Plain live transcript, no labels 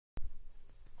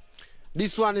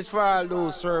This one is for all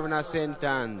those serving a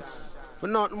sentence for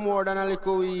nothing more than a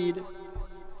little weed.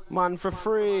 Man for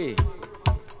free.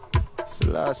 So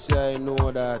last year I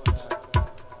know that.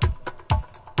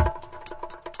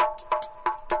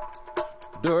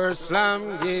 Door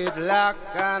slam, gate lock,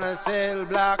 and a cell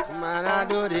block. Man, I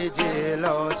do the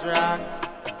jailhouse rock.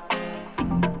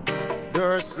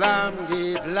 Door slam,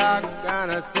 gate lock,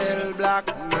 and a cell block.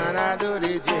 Man, I do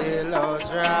the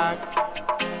jailhouse rock.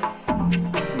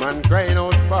 Man crying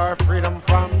out for freedom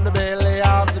from the belly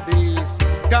of the beast,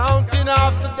 counting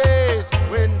off the days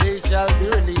when they shall be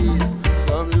released.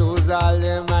 Some lose all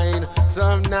their mind,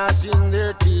 some gnashing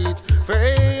their teeth,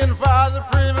 praying for the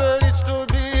privilege to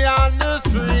be on the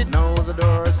street. Now the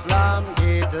door slam,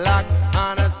 gate lock,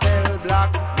 on a cell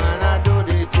block. Man, I do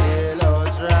the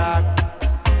jailhouse rock.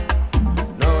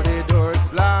 Now the door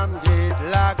slam, gate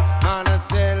lock, on a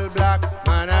cell block.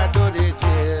 Man, I do the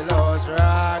jailhouse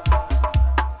rock.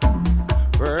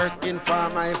 Working for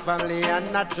my family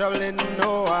and not troubling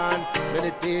no one.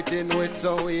 Meditating with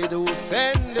some we do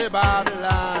send the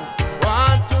Babylon.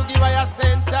 Want to give I a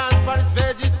sentence for this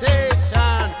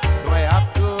vegetation. Do I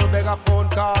have to beg a phone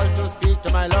call to speak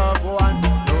to my loved one?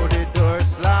 No, the door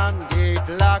slam, gate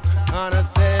lock, on a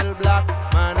cell block.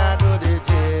 Man, I do the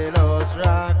jailhouse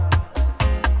rock.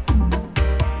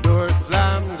 Door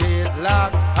slam, gate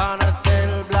lock, on a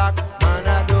cell block. Man,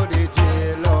 I do the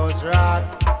jailhouse rock.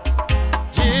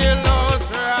 Jailhouse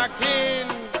rockin',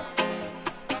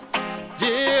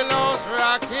 jailhouse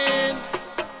rockin',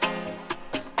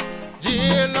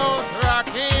 jailhouse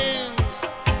rockin',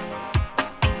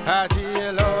 a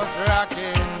jailhouse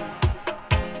rockin'.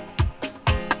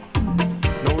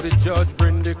 Now the judge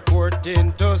bring the court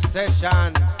into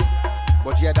session,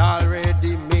 but he had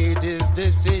already made his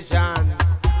decision.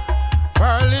 For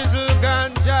a little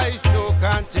ganja he show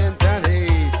content and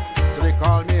hate. So they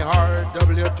call me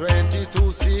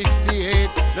RW2268.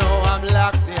 No, I'm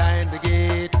locked behind the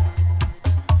gate.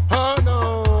 Oh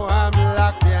no, I'm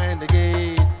locked behind the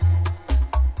gate.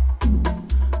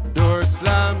 Door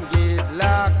slam, gate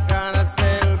lock, and a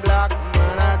cell block.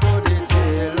 Man, I do the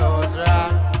jailhouse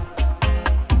rock.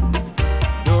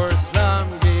 Door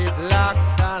slam, gate lock,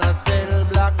 and a cell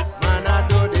block. Man, I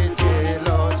do the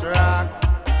jailhouse rock.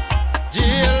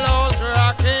 Jailhouse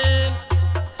rockin',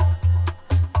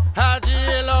 a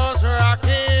jailhouse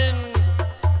rockin'.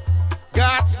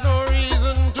 Got no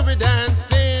reason to be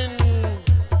dancing.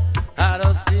 I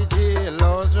don't see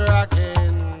jailhouse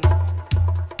rockin'.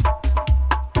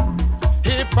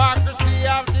 Hypocrisy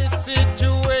of this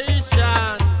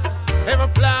situation. Every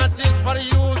plant is for the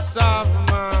use of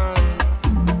man.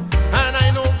 And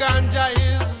I know ganja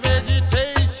is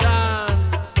vegetation.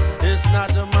 It's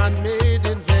not a man-made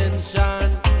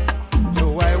invention. So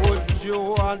why would you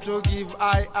want to give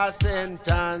I a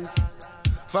sentence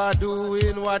for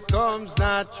doing what comes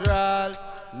natural?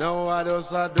 No, I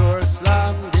just a door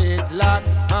slam, gate lock,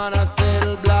 on a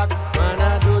cell block. Man,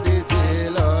 I do the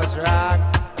jailhouse rock.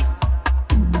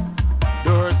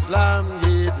 Door slam,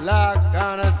 gate lock,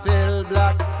 on a cell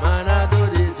block. Man, I do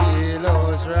the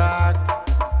jailhouse rock.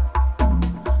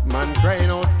 Man crying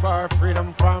out for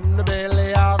freedom from the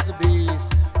belly of the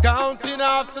beast, counting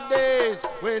off the days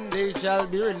when they shall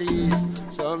be released.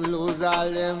 Some lose all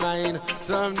their mind,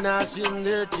 some gnashing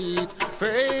their teeth,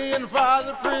 praying for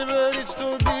the privilege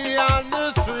to be on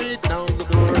the street. Now the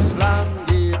door slam,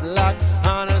 gate lock,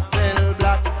 on a cell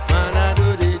block. Man, I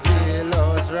do the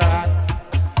jailhouse rock.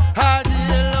 A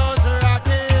jailhouse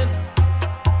rockin',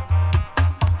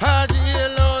 a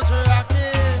jailhouse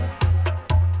rockin',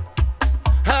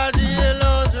 a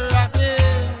jailhouse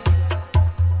rockin'.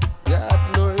 Got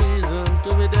no reason to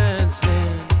be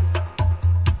dancing.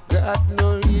 Got no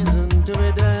reason to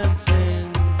be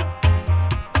dancing.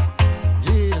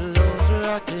 Jailhouse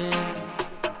rockin',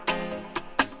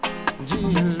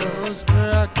 jailhouse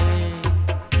rockin',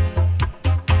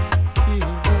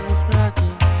 jailhouse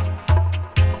rockin'.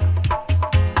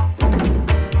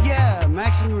 Yeah,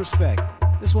 maximum respect.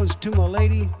 This one's to my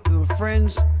lady, to my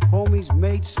friends, homies,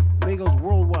 mates, amigos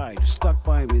worldwide who stuck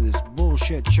by me in this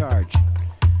bullshit charge.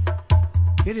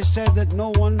 It is said that no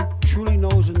one truly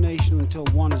knows a nation until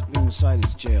one has been inside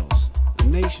its jails. A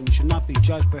nation should not be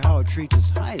judged by how it treats its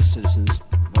highest citizens,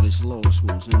 but its lowest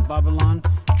ones. And Babylon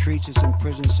treats its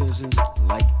imprisoned citizens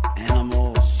like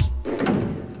animals.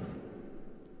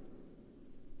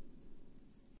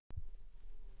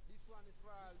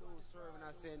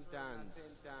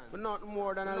 But not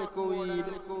more than a little weed.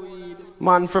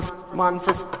 Man for man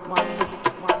for man for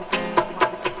man for.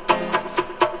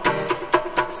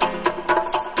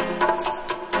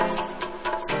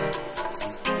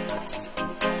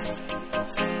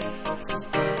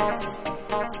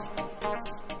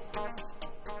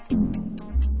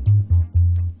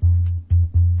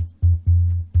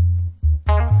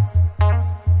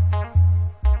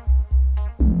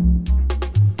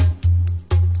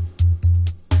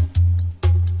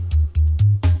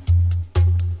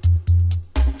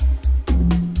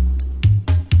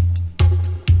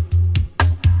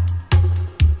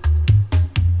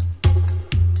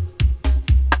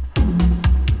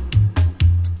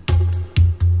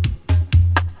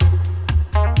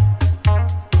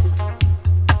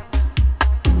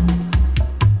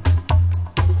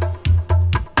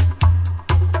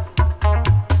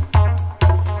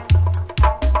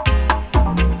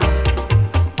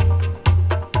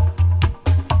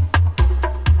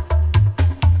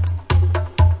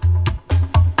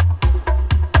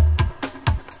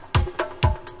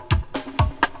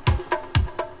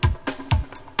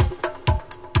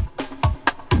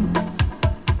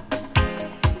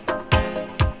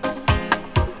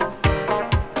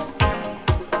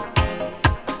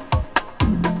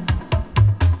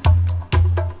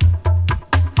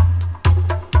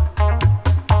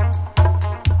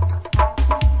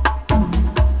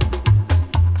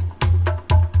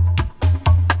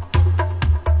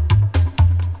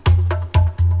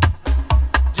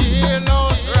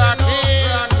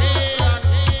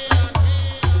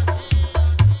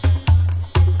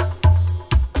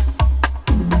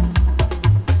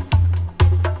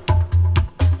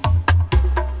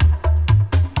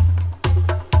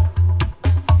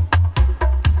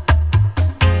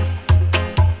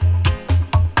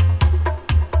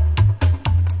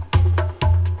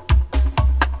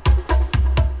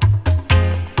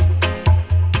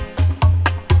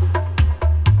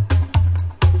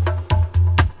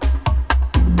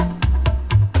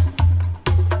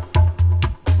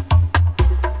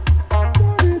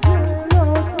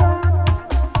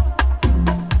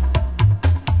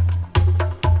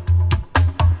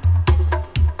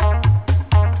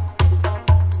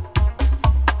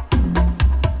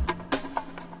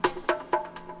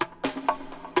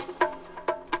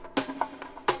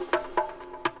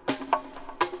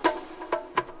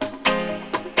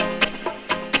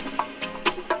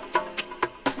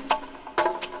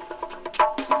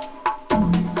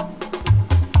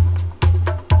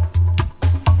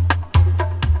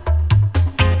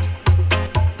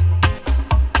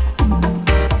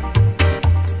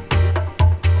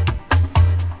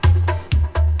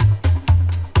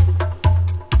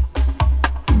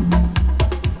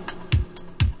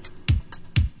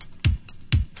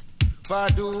 for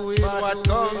doing what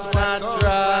comes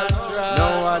natural.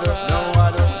 No other